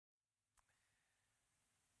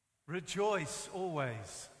Rejoice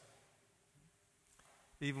always,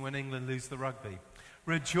 even when England lose the rugby.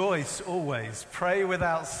 Rejoice always, pray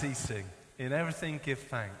without ceasing. In everything give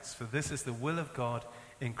thanks, for this is the will of God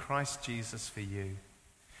in Christ Jesus for you.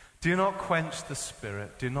 Do not quench the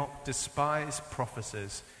spirit, do not despise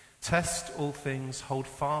prophecies. Test all things, hold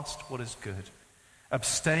fast what is good.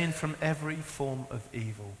 Abstain from every form of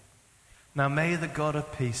evil. Now may the God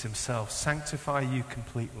of peace himself sanctify you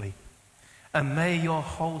completely, and may your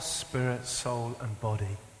whole spirit, soul, and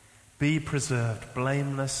body be preserved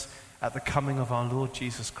blameless at the coming of our Lord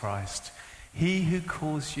Jesus Christ. He who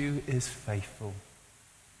calls you is faithful,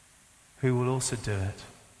 who will also do it.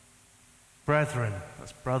 Brethren,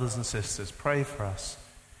 that's brothers and sisters, pray for us.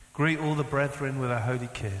 Greet all the brethren with a holy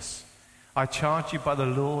kiss. I charge you by the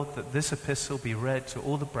Lord that this epistle be read to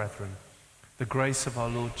all the brethren. The grace of our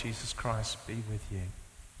Lord Jesus Christ be with you.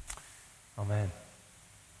 Amen.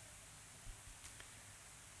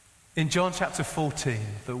 In John chapter 14,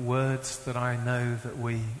 the words that I know that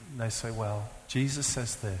we know so well, Jesus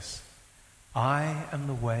says this: I am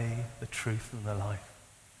the way, the truth, and the life.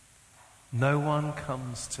 No one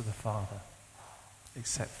comes to the Father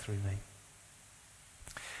except through me.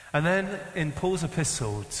 And then in Paul's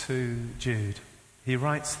epistle to Jude, he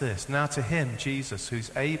writes this: Now to him, Jesus,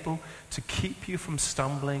 who's able to keep you from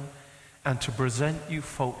stumbling and to present you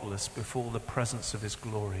faultless before the presence of his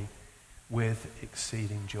glory with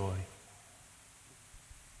exceeding joy.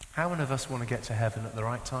 How many of us want to get to heaven at the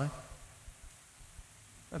right time?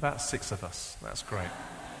 About 6 of us. That's great.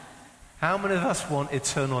 How many of us want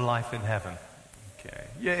eternal life in heaven? Okay.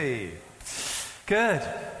 Yay. Good.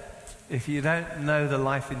 If you don't know the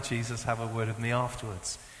life in Jesus, have a word with me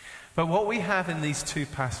afterwards. But what we have in these 2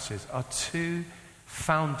 passages are 2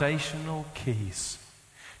 foundational keys,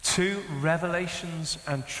 2 revelations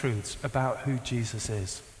and truths about who Jesus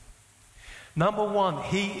is. Number 1,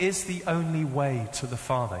 he is the only way to the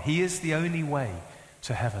Father. He is the only way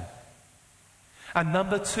to heaven. And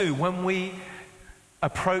number 2, when we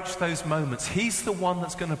approach those moments, he's the one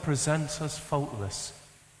that's going to present us faultless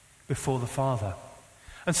before the Father.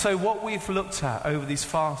 And so what we've looked at over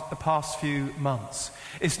the past few months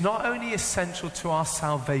is not only essential to our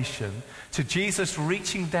salvation, to Jesus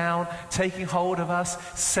reaching down, taking hold of us,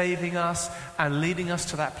 saving us, and leading us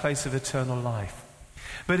to that place of eternal life,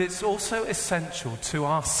 but it's also essential to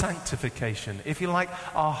our sanctification, if you like,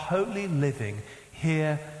 our holy living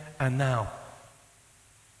here and now.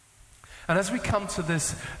 And as we come to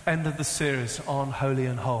this end of the series on Holy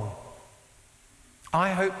and Whole,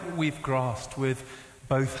 I hope that we've grasped with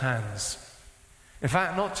both hands. In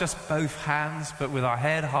fact, not just both hands, but with our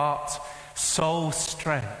head, heart, soul,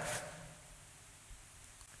 strength,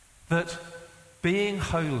 that being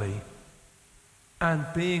holy and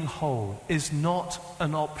being whole is not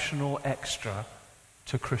an optional extra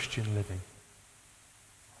to Christian living.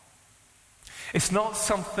 It's not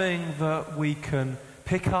something that we can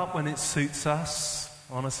pick up when it suits us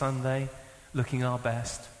on a Sunday, looking our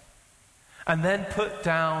best, and then put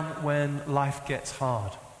down when life gets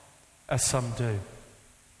hard, as some do.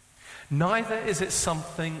 Neither is it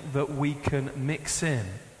something that we can mix in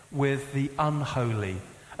with the unholy,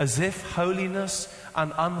 as if holiness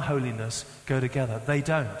and unholiness go together. They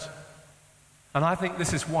don't. And I think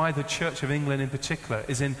this is why the Church of England in particular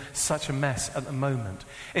is in such a mess at the moment.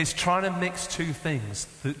 It's trying to mix 2 things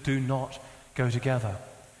that do not go together.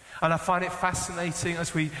 And I find it fascinating,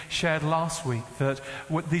 as we shared last week, that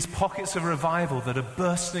these pockets of revival that are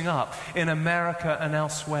bursting up in America and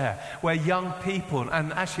elsewhere, where young people,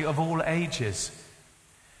 and actually of all ages,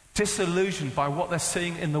 disillusioned by what they're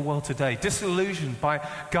seeing in the world today, disillusioned by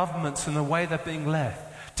governments and the way they're being led,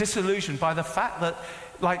 disillusioned by the fact that,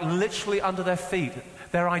 like literally under their feet,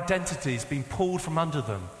 their identity is being pulled from under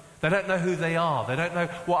them. They don't know who they are. They don't know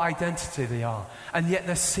what identity they are. And yet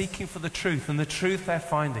they're seeking for the truth, and the truth they're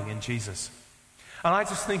finding in Jesus. And I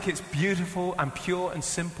just think it's beautiful and pure and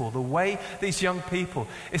simple. The way these young people,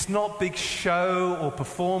 it's not big show or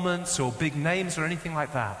performance or big names or anything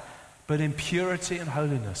like that, but in purity and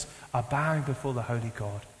holiness are bowing before the holy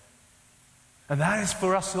God. And that is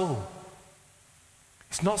for us all.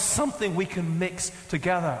 It's not something we can mix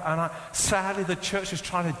together. And sadly, the church is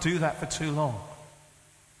trying to do that for too long.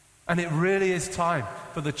 And it really is time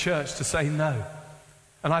for the church to say no.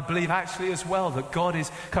 And I believe actually as well that God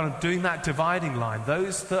is kind of doing that dividing line.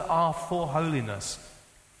 Those that are for holiness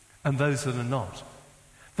and those that are not.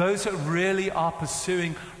 Those that really are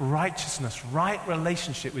pursuing righteousness, right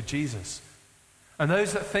relationship with Jesus. And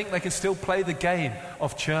those that think they can still play the game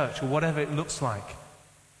of church or whatever it looks like.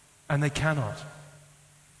 And they cannot.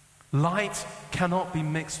 Light cannot be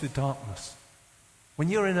mixed with darkness. When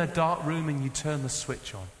you're in a dark room and you turn the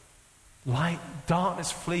switch on, Light,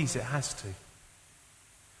 darkness flees, it has to.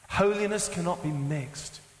 Holiness cannot be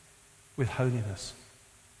mixed with holiness.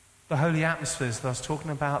 The holy atmospheres that I was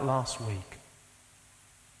talking about last week.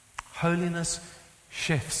 Holiness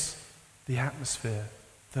shifts the atmosphere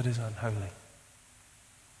that is unholy.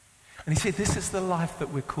 And you see, this is the life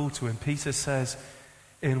that we're called to. And Peter says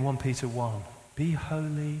in 1 Peter 1, be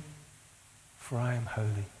holy, for I am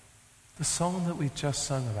holy. The song that we've just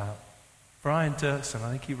sung about, Brian Dirksen, I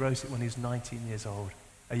think he wrote it when he was 19 years old,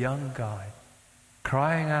 a young guy,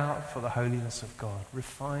 crying out for the holiness of God.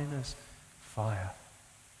 Refine us, fire.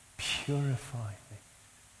 Purify me.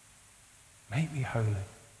 Make me holy.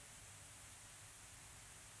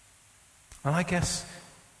 And I guess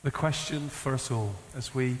the question for us all,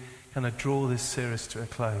 as we kind of draw this series to a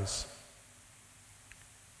close,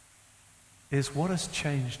 is what has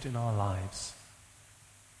changed in our lives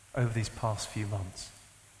over these past few months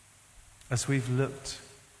as we've looked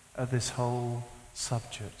at this whole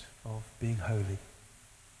subject of being holy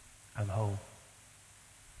and whole.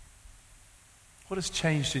 What has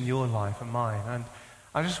changed in your life and mine? And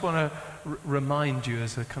I just want to remind you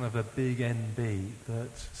as a kind of a big NB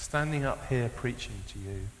that standing up here preaching to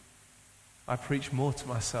you, I preach more to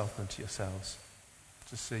myself than to yourselves,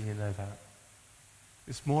 just so you know that.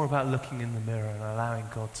 It's more about looking in the mirror and allowing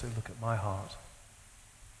God to look at my heart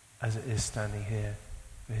as it is standing here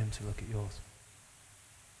for him to look at yours.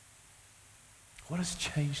 What has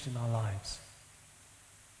changed in our lives?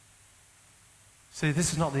 See,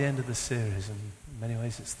 this is not the end of the series, and in many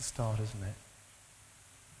ways it's the start, isn't it?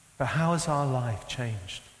 But how has our life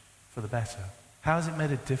changed for the better? How has it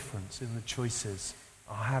made a difference in the choices,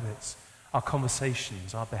 our habits, our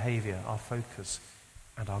conversations, our behavior, our focus,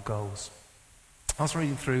 and our goals? I was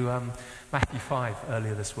reading through Matthew 5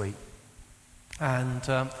 earlier this week, and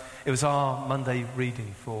it was our Monday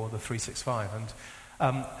reading for the 365,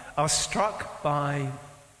 and I was struck by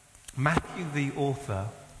Matthew, the author,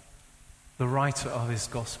 the writer of his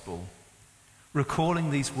gospel, recalling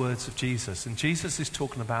these words of Jesus. And Jesus is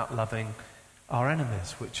talking about loving our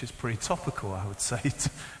enemies, which is pretty topical, I would say,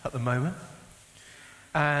 at the moment.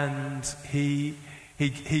 And he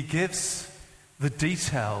gives the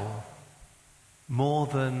detail more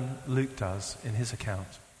than Luke does in his account.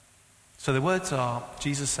 So the words are,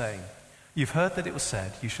 Jesus saying, you've heard that it was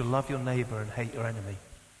said, you shall love your neighbor and hate your enemy.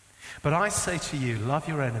 But I say to you, love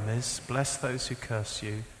your enemies, bless those who curse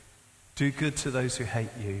you, do good to those who hate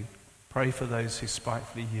you, pray for those who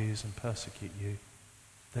spitefully use and persecute you,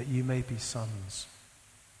 that you may be sons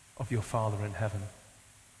of your Father in heaven.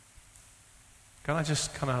 Can I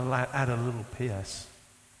just kind of add a little PS?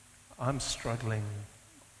 I'm struggling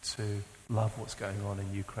to love what's going on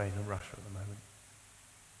in Ukraine and Russia at the moment,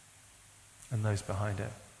 and those behind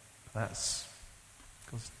it. That's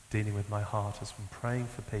God's dealing with my heart as I'm praying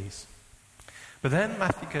for peace. But then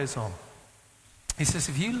Matthew goes on. He says,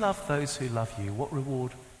 if you love those who love you, what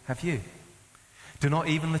reward have you? Do not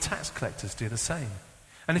even the tax collectors do the same?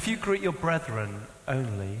 And if you greet your brethren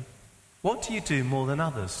only, what do you do more than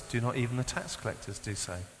others? Do not even the tax collectors do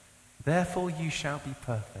so? Therefore you shall be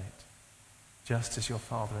perfect, just as your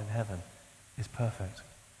Father in heaven is perfect.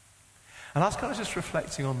 And I was kind of just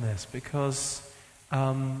reflecting on this because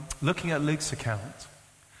looking at Luke's account,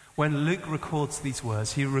 when Luke records these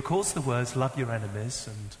words, he records the words, love your enemies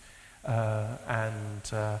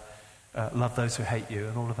and love those who hate you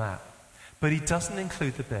and all of that. But he doesn't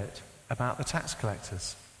include the bit about the tax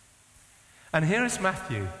collectors. And here is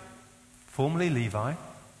Matthew, formerly Levi,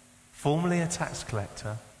 formerly a tax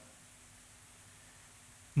collector,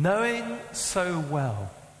 knowing so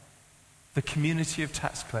well the community of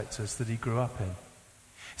tax collectors that he grew up in.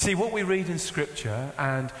 See, what we read in Scripture,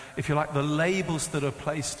 and if you like, the labels that are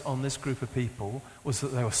placed on this group of people, was that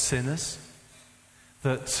they were sinners,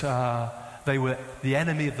 that they were the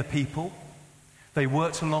enemy of the people, they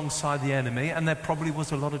worked alongside the enemy, and there probably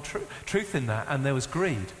was a lot of truth in that, and there was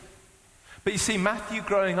greed. But you see, Matthew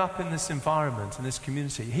growing up in this environment, in this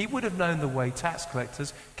community, he would have known the way tax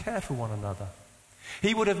collectors care for one another.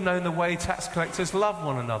 He would have known the way tax collectors love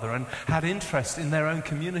one another and had interest in their own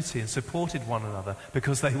community and supported one another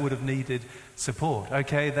because they would have needed support.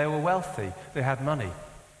 Okay, they were wealthy, they had money.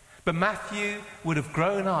 But Matthew would have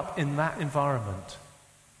grown up in that environment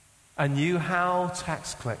and knew how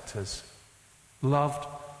tax collectors loved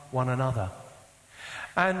one another.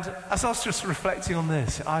 And as I was just reflecting on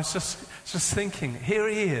this, I was just thinking, here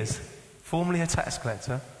he is, formerly a tax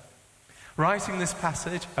collector, writing this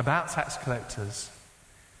passage about tax collectors,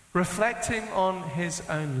 reflecting on his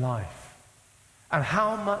own life and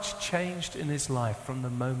how much changed in his life from the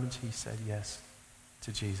moment he said yes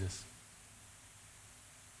to Jesus.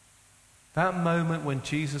 That moment when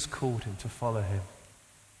Jesus called him to follow him.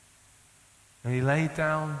 And he laid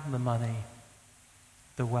down the money,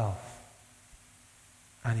 the wealth,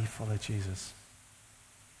 and he followed Jesus.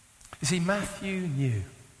 You see, Matthew knew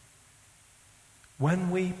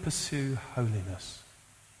when we pursue holiness,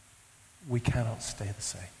 we cannot stay the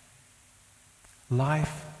same.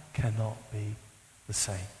 Life cannot be the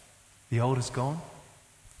same. The old is gone,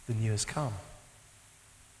 the new has come.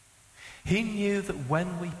 He knew that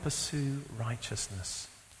when we pursue righteousness,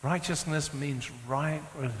 righteousness means right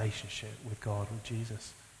relationship with God, with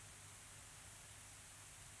Jesus.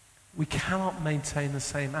 We cannot maintain the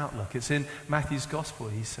same outlook. It's in Matthew's gospel.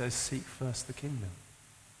 He says, seek first the kingdom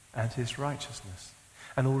and his righteousness,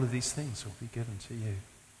 and all of these things will be given to you.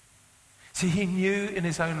 See, he knew in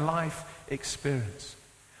his own life experience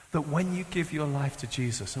that when you give your life to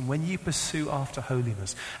Jesus and when you pursue after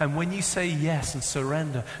holiness and when you say yes and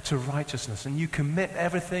surrender to righteousness and you commit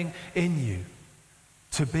everything in you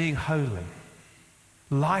to being holy,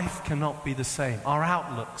 life cannot be the same. Our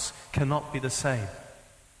outlooks cannot be the same.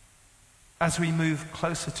 As we move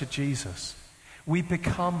closer to Jesus, we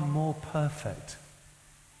become more perfect,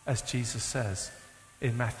 as Jesus says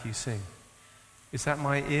in Matthew 6. Is that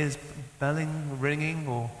my ears belling, ringing,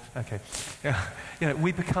 or okay? Yeah,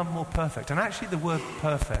 we become more perfect. And actually the word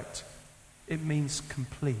perfect, it means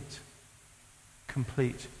complete.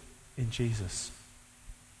 Complete in Jesus.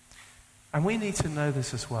 And we need to know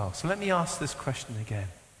this as well. So let me ask this question again.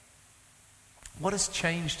 What has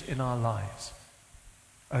changed in our lives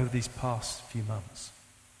over these past few months?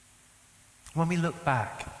 When we look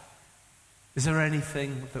back, is there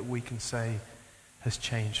anything that we can say has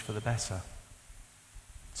changed for the better?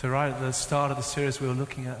 So right at the start of the series, we were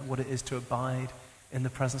looking at what it is to abide in the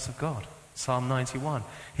presence of God. Psalm 91,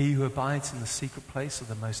 he who abides in the secret place of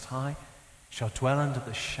the Most High shall dwell under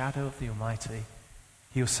the shadow of the Almighty.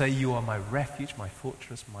 He will say, you are my refuge, my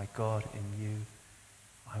fortress, my God, in you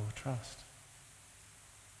I will trust.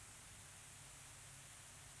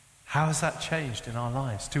 How has that changed in our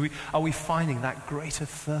lives? Are we finding that greater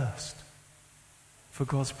thirst for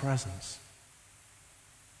God's presence?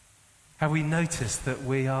 Have we noticed that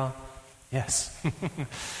we are, yes,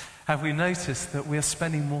 have we noticed that we are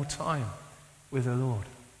spending more time with the Lord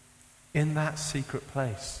in that secret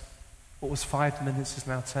place? What was 5 minutes is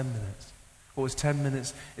now 10 minutes. What was 10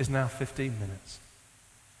 minutes is now 15 minutes.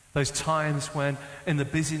 Those times when in the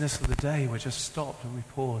busyness of the day we just stop and we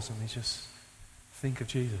pause and we just think of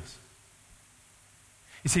Jesus.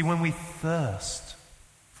 You see, when we thirst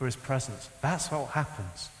for his presence, that's what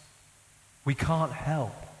happens. We can't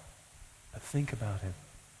help but think about him.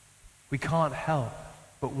 We can't help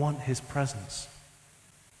but want his presence.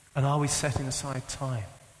 And are we setting aside time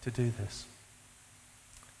to do this?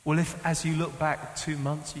 Well, if as you look back 2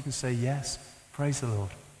 months, you can say, yes, praise the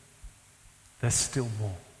Lord. There's still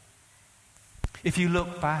more. If you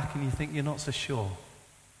look back and you think you're not so sure,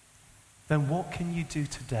 then what can you do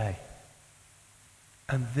today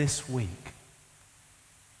and this week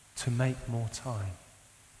to make more time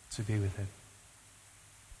to be with him?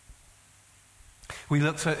 We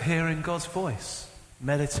looked at hearing God's voice,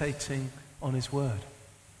 meditating on his word.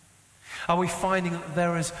 Are we finding that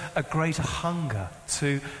there is a greater hunger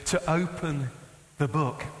to open the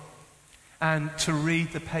book and to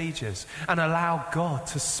read the pages and allow God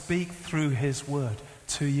to speak through his word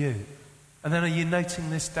to you? And then are you noting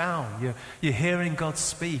this down? You're hearing God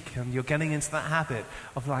speak and you're getting into that habit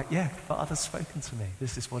of like, yeah, Father's spoken to me.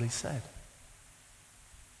 This is what he said.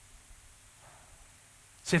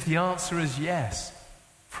 So if the answer is yes,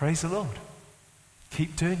 praise the Lord.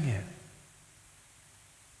 Keep doing it.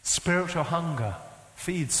 Spiritual hunger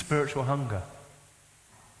feeds spiritual hunger.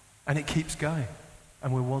 And it keeps going.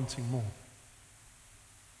 And we're wanting more.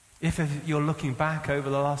 If you're looking back over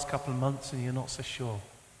the last couple of months and you're not so sure,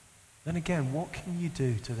 then again, what can you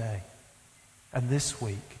do today and this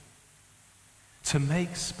week to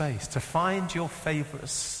make space, to find your favorite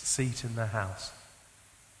seat in the house?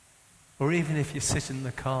 Or even if you sit in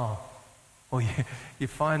the car, or you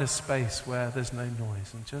find a space where there's no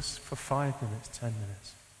noise, and just for 5 minutes, 10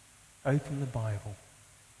 minutes, open the Bible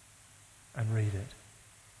and read it.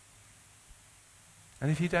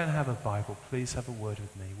 And if you don't have a Bible, please have a word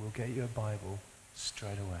with me. We'll get you a Bible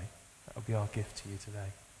straight away. That'll be our gift to you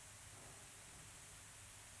today.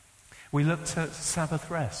 We looked at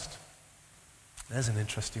Sabbath rest. There's an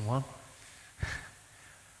interesting one.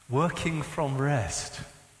 Working from rest.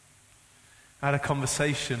 I had a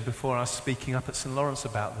conversation before I was speaking up at St. Lawrence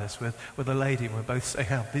about this with a lady, and we're both saying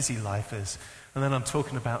how busy life is. And then I'm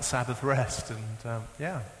talking about Sabbath rest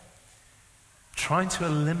and, trying to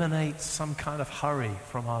eliminate some kind of hurry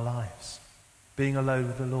from our lives. Being alone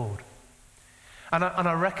with the Lord. And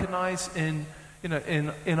I recognize in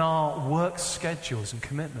our work schedules and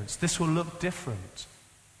commitments, this will look different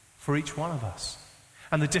for each one of us.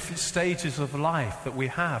 And the different stages of life that we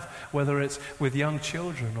have, whether it's with young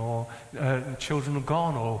children or children are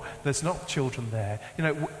gone or there's not children there,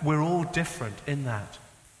 we're all different in that.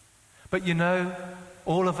 But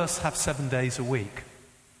all of us have 7 days a week.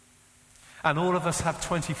 And all of us have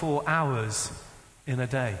 24 hours in a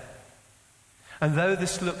day. And though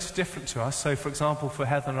this looks different to us, so for example for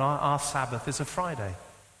Heather and I, our Sabbath is a Friday.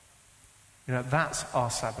 That's our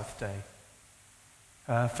Sabbath day.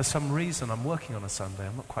 For some reason, I'm working on a Sunday.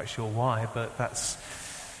 I'm not quite sure why, but that's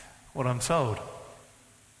what I'm told.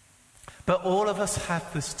 But all of us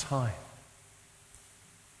have this time,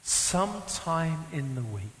 some time in the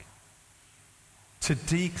week, to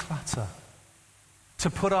declutter, to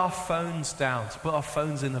put our phones down, to put our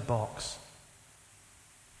phones in a box,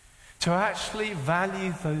 to actually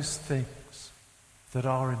value those things that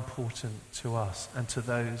are important to us and to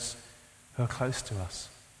those who are close to us.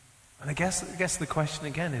 And I guess the question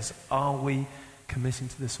again is, are we committing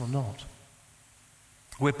to this or not?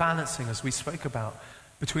 We're balancing, as we spoke about,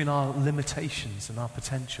 between our limitations and our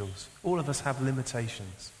potentials. All of us have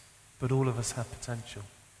limitations, but all of us have potential.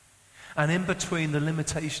 And in between the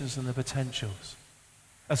limitations and the potentials,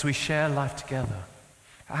 as we share life together,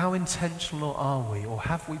 how intentional are we, or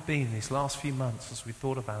have we been these last few months as we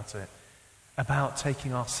thought about it, about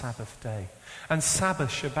taking our Sabbath day? And Sabbath,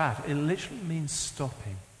 Shabbat, it literally means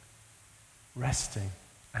stopping, resting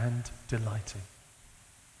and delighting.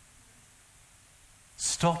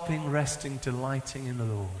 Stopping, resting, delighting in the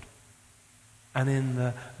Lord and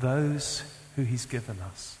in those who He's given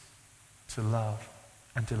us to love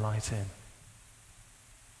and delight in.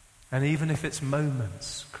 And even if it's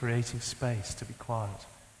moments, creating space to be quiet.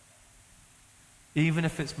 Even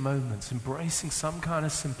if it's moments, embracing some kind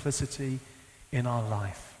of simplicity in our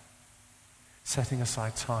life. Setting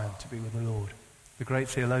aside time to be with the Lord. The great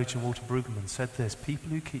theologian Walter Brueggemann said this: people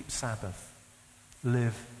who keep Sabbath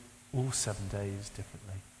live all 7 days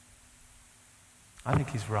differently. I think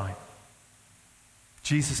he's right.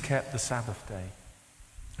 Jesus kept the Sabbath day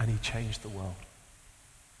and He changed the world.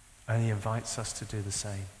 And He invites us to do the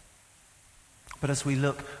same. But as we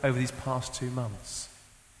look over these past 2 months,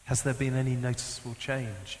 has there been any noticeable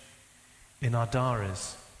change in our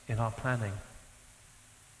diaries, in our planning?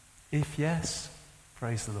 If yes,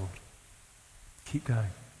 praise the Lord. Keep going.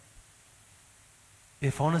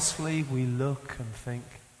 If honestly we look and think,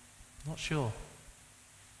 not sure,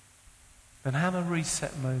 then have a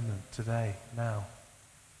reset moment today, now,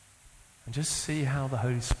 and just see how the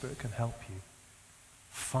Holy Spirit can help you.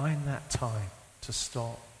 Find that time to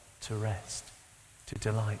stop, to rest, to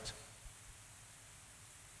delight.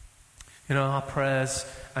 Our prayers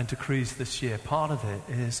and decrees this year, part of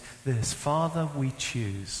it is this: Father, we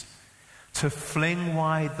choose to fling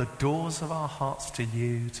wide the doors of our hearts to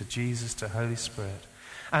You, to Jesus, to Holy Spirit.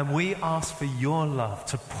 And we ask for Your love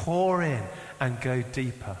to pour in and go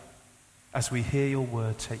deeper as we hear Your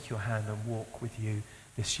word, take Your hand and walk with You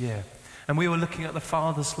this year. And we were looking at the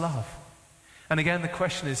Father's love. And again, the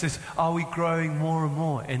question is this: are we growing more and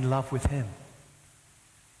more in love with Him?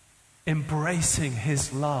 Embracing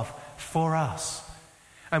His love for us.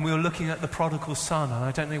 And we were looking at the prodigal son, and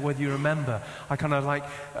I don't know whether you remember, I kind of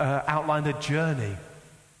outlined a journey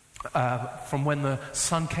from when the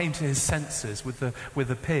son came to his senses with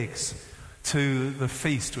the pigs to the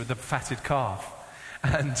feast with the fatted calf.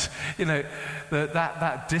 And,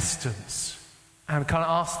 that distance. And kind of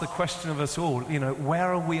ask the question of us all,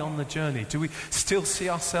 where are we on the journey? Do we still see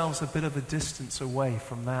ourselves a bit of a distance away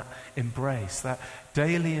from that embrace, that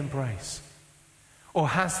daily embrace? Or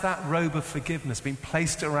has that robe of forgiveness been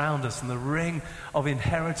placed around us and the ring of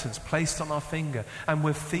inheritance placed on our finger, and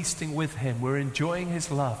we're feasting with Him, we're enjoying His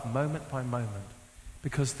love moment by moment,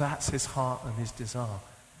 because that's His heart and His desire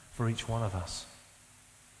for each one of us.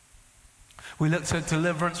 We looked at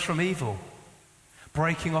deliverance from evil,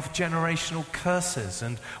 breaking off generational curses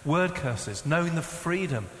and word curses, knowing the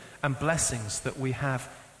freedom and blessings that we have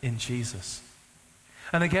in Jesus.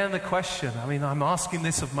 And again, the question, I'm asking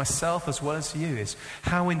this of myself as well as you, is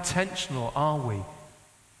how intentional are we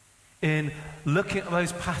in looking at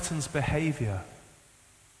those patterns of behavior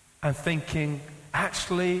and thinking,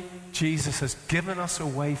 actually, Jesus has given us a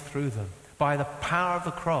way through them by the power of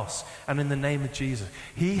the cross and in the name of Jesus.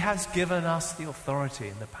 He has given us the authority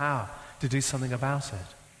and the power to do something about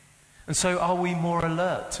it. And so are we more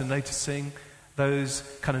alert to noticing those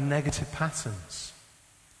kind of negative patterns?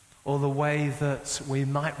 Or the way that we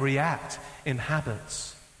might react in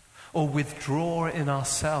habits, or withdraw in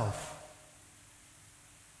ourselves,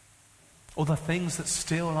 or the things that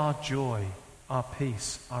steal our joy, our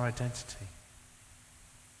peace, our identity.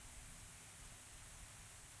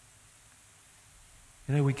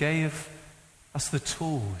 You know, we gave us the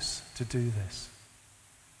tools to do this.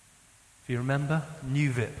 If you remember,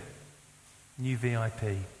 new VIP, new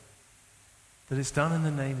VIP, that it's done in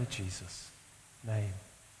the name of Jesus' name.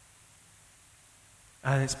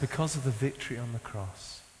 And it's because of the victory on the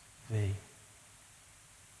cross, and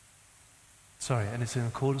it's in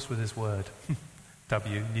accordance with his word,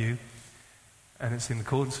 W, new, and it's in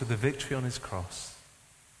accordance with the victory on his cross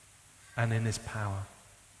and in his power.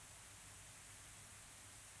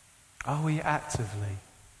 Are we actively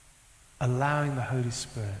allowing the Holy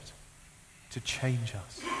Spirit to change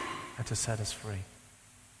us and to set us free?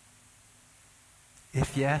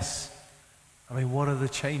 If yes, what are the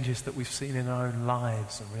changes that we've seen in our own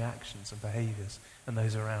lives and reactions and behaviors and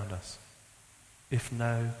those around us? If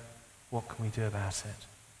no, what can we do about it?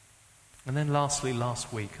 And then lastly,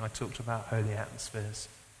 last week I talked about holy atmospheres.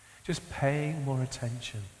 Just paying more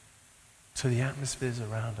attention to the atmospheres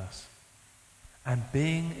around us and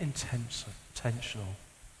being intentional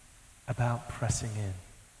about pressing in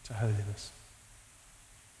to holiness.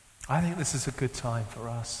 I think this is a good time for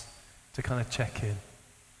us to kind of check in.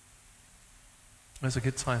 It was a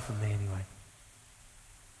good time for me anyway.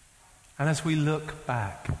 And as we look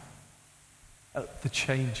back at the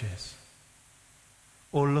changes,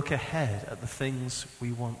 or look ahead at the things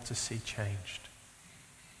we want to see changed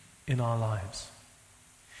in our lives.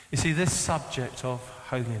 You see, this subject of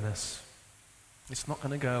holiness, it's not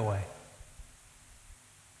going to go away.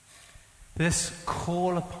 This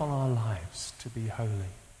call upon our lives to be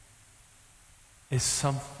holy is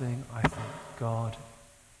something I think God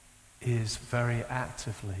is very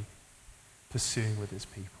actively pursuing with his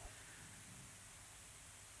people.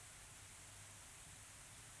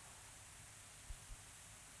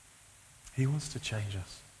 He wants to change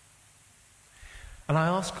us. And I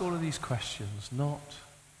ask all of these questions not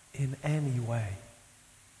in any way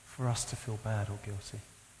for us to feel bad or guilty.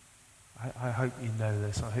 I hope you know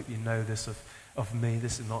this. I hope you know this of me.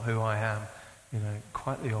 This is not who I am.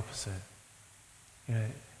 Quite the opposite.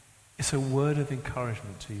 It's a word of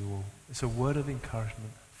encouragement to you all. It's a word of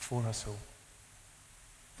encouragement for us all.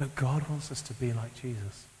 That God wants us to be like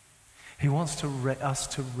Jesus. He wants us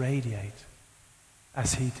to radiate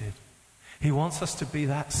as he did. He wants us to be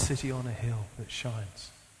that city on a hill that shines.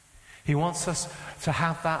 He wants us to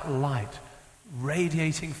have that light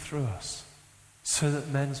radiating through us so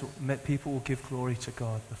that people will give glory to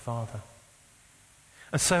God the Father.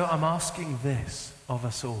 And so I'm asking this of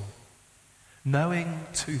us all, knowing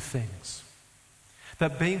two things.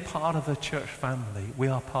 That being part of a church family, we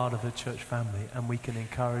are part of a church family and we can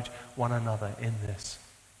encourage one another in this.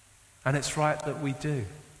 And it's right that we do.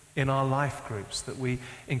 In our life groups, that we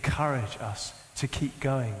encourage us to keep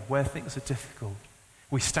going where things are difficult.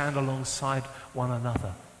 We stand alongside one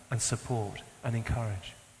another and support and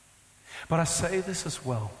encourage. But I say this as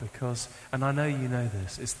well because, and I know you know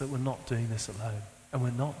this, is that we're not doing this alone. And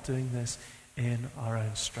we're not doing this in our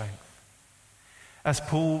own strength. As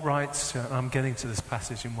Paul writes, and I'm getting to this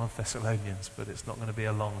passage in 1 Thessalonians, but it's not going to be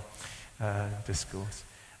a long discourse.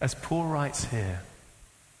 As Paul writes here,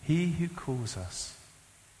 he who calls us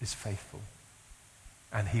is faithful,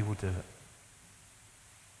 and he will do it.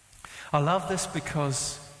 I love this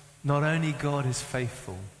because not only God is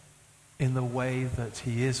faithful in the way that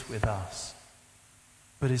he is with us,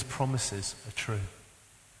 but his promises are true.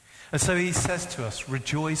 And so he says to us,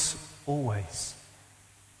 rejoice always.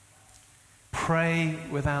 Pray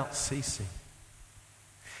without ceasing.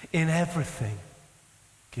 In everything,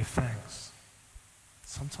 give thanks.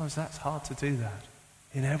 Sometimes that's hard to do that.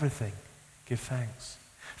 In everything, give thanks.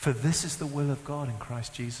 For this is the will of God in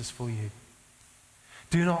Christ Jesus for you.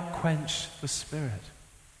 Do not quench the Spirit.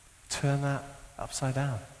 Turn that upside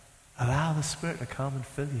down. Allow the Spirit to come and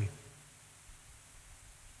fill you.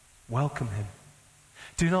 Welcome him.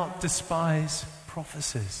 Do not despise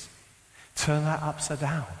prophecies. Turn that upside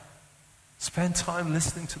down. Spend time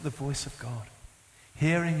listening to the voice of God,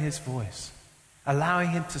 hearing his voice, allowing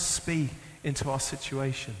him to speak into our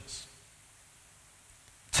situations.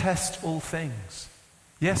 Test all things.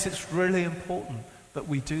 Yes, it's really important that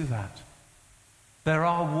we do that. There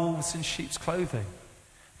are wolves in sheep's clothing.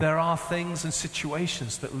 There are things and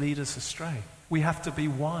situations that lead us astray. We have to be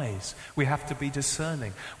wise. We have to be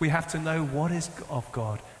discerning. We have to know what is of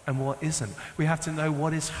God and what isn't. We have to know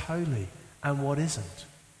what is holy and what isn't.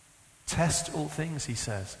 Test all things, he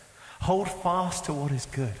says. Hold fast to what is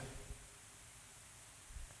good.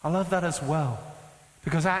 I love that as well,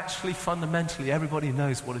 because actually, fundamentally, everybody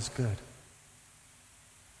knows what is good.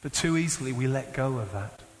 But too easily we let go of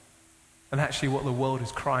that. And actually what the world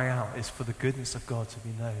is crying out is for the goodness of God to be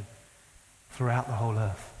known throughout the whole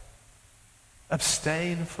earth.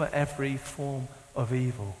 Abstain for every form of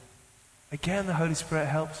evil. Again, the Holy Spirit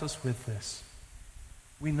helps us with this.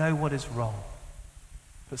 We know what is wrong,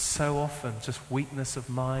 but so often just weakness of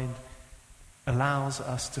mind allows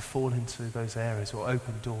us to fall into those areas or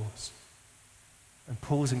open doors. And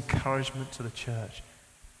Paul's encouragement to the church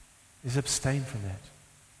is abstain from it.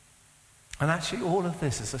 And actually all of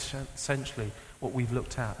this is essentially what we've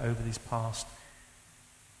looked at over these past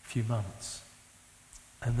few months.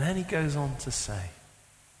 And then he goes on to say,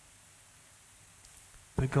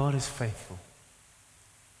 but God is faithful.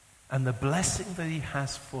 And the blessing that he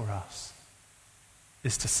has for us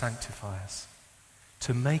is to sanctify us,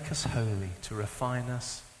 to make us holy, to refine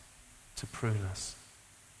us, to prune us,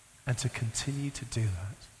 and to continue to do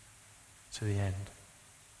that to the end.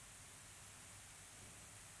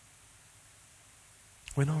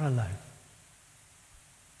 We're not alone.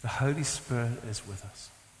 The Holy Spirit is with us.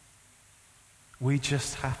 We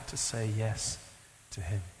just have to say yes to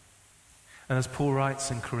him. And as Paul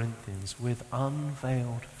writes in Corinthians, with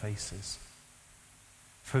unveiled faces.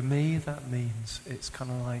 For me, that means it's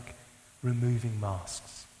kind of like removing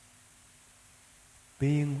masks.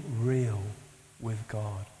 Being real with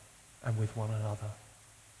God and with one another.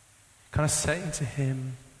 Kind of saying to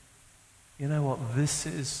him, you know what, this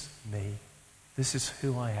is me. This is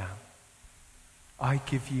who I am. I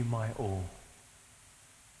give you my all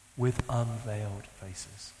with unveiled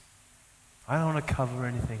faces. I don't want to cover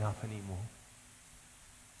anything up anymore.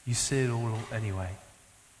 You see it all anyway.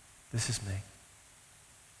 This is me.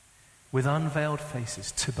 With unveiled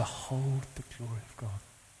faces to behold the glory of God.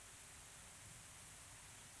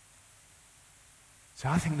 So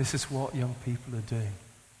I think this is what young people are doing.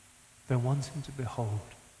 They're wanting to behold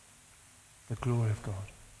the glory of God.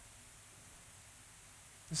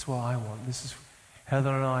 This is what I want. This is Heather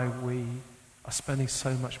and I, we are spending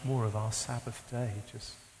so much more of our Sabbath day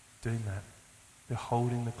just doing that,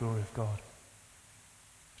 beholding the glory of God.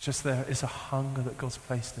 Just there is a hunger that God's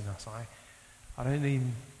placed in us. I don't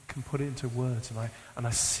even can put it into words, and I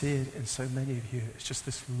see it in so many of you. It's just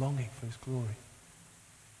this longing for his glory.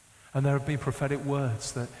 And there have been prophetic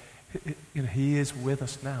words that he is with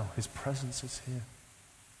us now. His presence is here.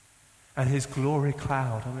 And his glory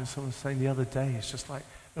cloud, I mean, someone was saying the other day, it's just like,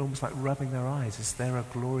 they're almost like rubbing their eyes. Is there a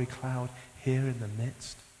glory cloud here in the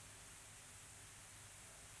midst?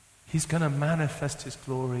 He's going to manifest his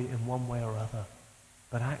glory in one way or other.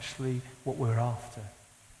 But actually, what we're after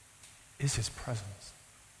is his presence,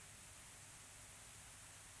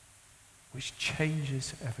 which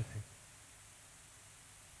changes everything.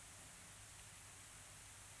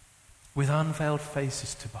 With unveiled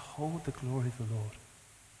faces to behold the glory of the Lord.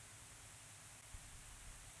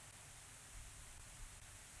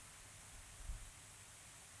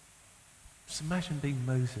 Just imagine being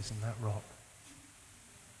Moses in that rock.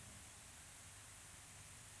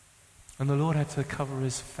 And the Lord had to cover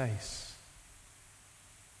his face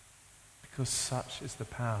because such is the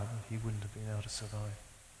power that he wouldn't have been able to survive.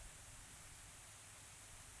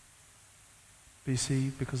 But you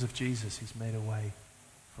see, because of Jesus, he's made a way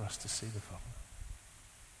for us to see the Father,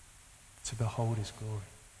 to behold his glory.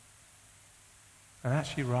 And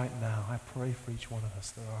actually right now, I pray for each one of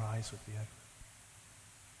us that our eyes would be open.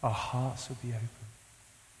 Our hearts would be open.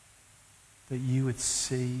 That you would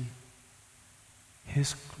see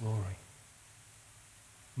his glory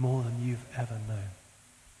more than you've ever known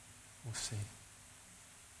or seen.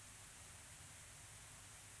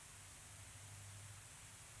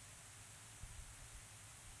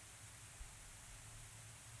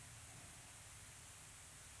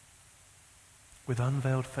 With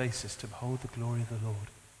unveiled faces to behold the glory of the Lord,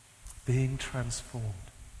 being transformed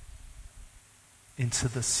into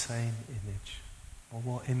the same image. Or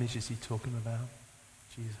what image is he talking about?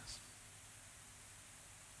 Jesus.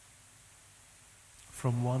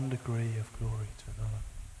 From one degree of glory to another.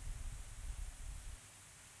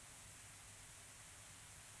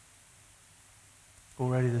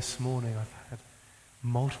 Already this morning I've had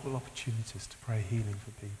multiple opportunities to pray healing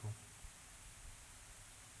for people.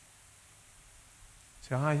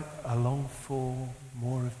 See, I long for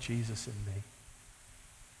more of Jesus in me.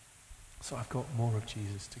 So I've got more of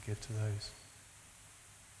Jesus to give to those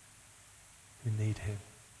who need him.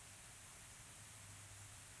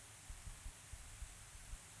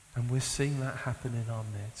 And we're seeing that happen in our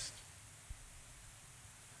midst.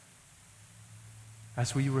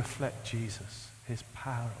 As we reflect Jesus, his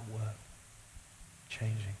power at work,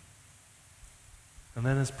 changing. And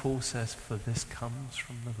then as Paul says, for this comes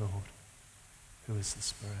from the Lord, who is the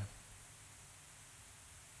Spirit.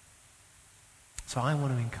 So I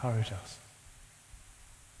want to encourage us.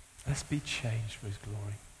 Let's be changed for his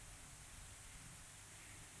glory.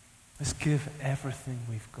 Let's give everything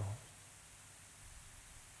we've got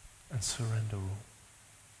and surrender all.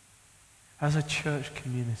 As a church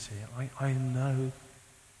community, I know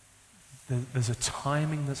that there's a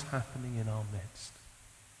timing that's happening in our midst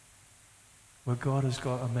where God has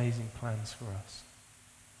got amazing plans for us.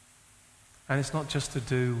 And it's not just to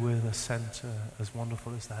do with a centre, as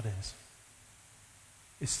wonderful as that is.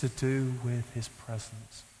 It's to do with his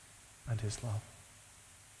presence and his love.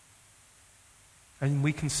 And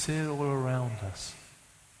we can see it all around us.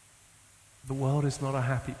 The world is not a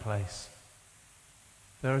happy place.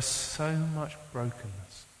 There is so much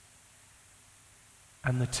brokenness.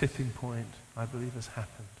 And the tipping point, I believe, has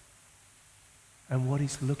happened. And what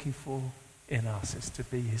he's looking for in us is to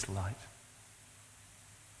be his light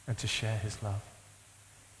and to share his love.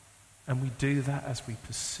 And we do that as we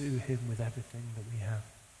pursue him with everything that we have.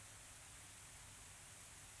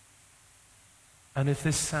 And if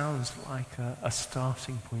this sounds like a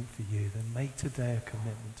starting point for you, then make today a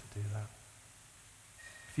commitment to do that.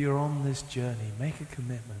 If you're on this journey, make a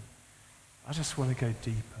commitment. I just want to go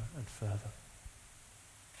deeper and further.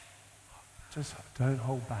 Just don't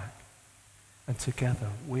hold back. And together,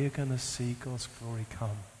 we're going to see God's glory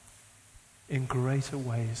come in greater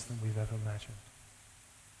ways than we've ever imagined.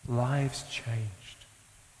 Lives changed.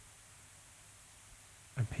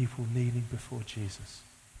 And people kneeling before Jesus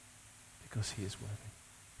because he is worthy.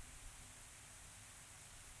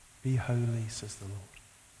 Be holy, says the Lord,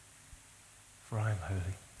 for I am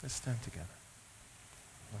holy. Let's stand together.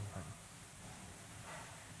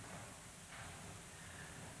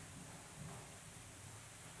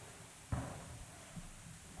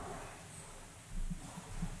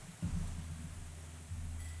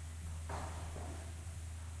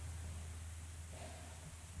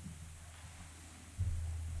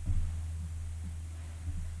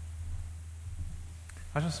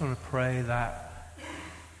 I just want to pray that,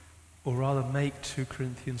 or rather make 2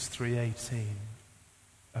 Corinthians 3:18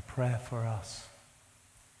 a prayer for us.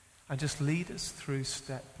 And just lead us through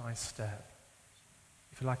step by step,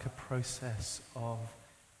 if you like, a process of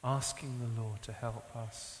asking the Lord to help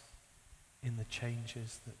us in the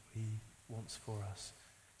changes that he wants for us.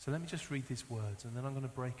 So let me just read these words, and then I'm going to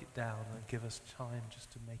break it down and give us time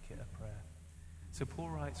just to make it a prayer. So Paul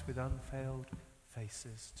writes, with unveiled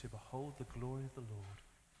faces to behold the glory of the Lord,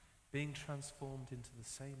 being transformed into the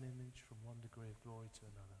same image from one degree of glory to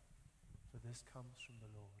another. For this comes from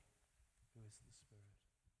the Lord, who is the Spirit.